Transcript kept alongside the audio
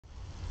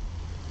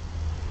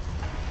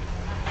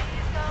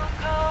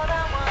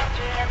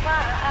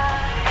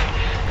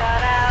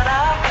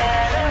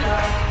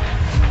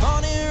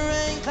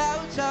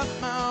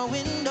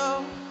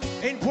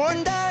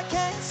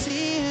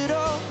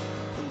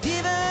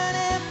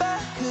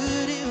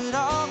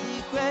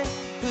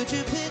put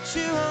your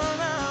picture on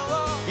my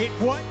wall. It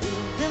what?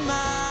 It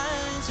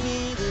reminds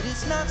me that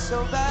it's not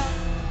so bad.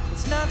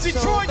 It's not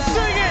Detroit, so bad.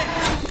 sing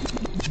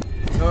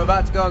it! So we're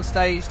about to go on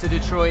stage to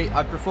Detroit.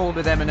 I've performed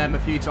with Eminem a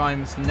few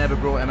times, never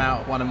brought him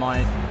out one of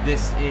mine.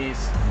 This is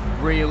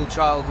real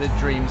childhood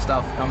dream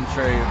stuff come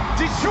true.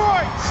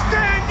 Detroit,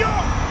 stand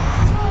up!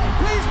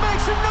 Please make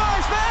some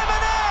noise for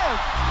Eminem!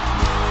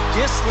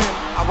 Dear Slim,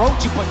 I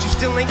wrote you, but you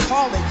still ain't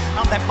calling.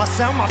 I left my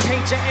cell, my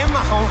pager, and my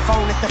home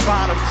phone at the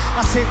bottom.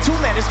 I sent 2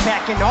 letters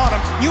back in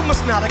autumn. You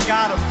must not have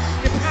got them.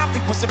 There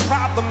probably was a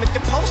problem at the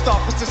post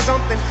office or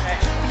something.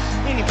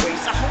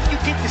 Anyways, I hope you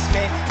get this,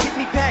 man. Hit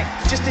me back,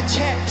 just a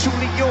chat.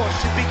 Truly yours,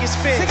 your biggest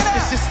fan.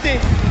 This is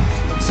thin.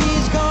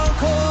 She's gone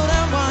cold,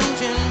 I'm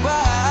wondering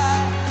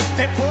why.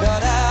 That boy. Got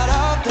out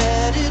of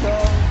bed at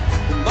all.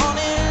 The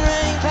morning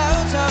rain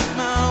clouds up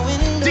my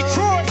window.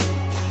 Detroit!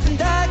 And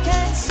I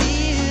can't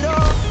see it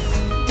all.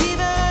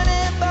 Even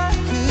if I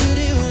could,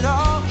 it would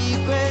all be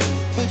great.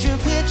 Put your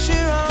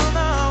picture on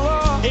my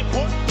wall. That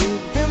boy. It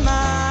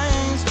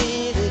reminds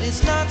me that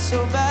it's not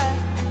so bad.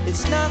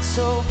 It's not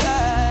so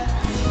bad.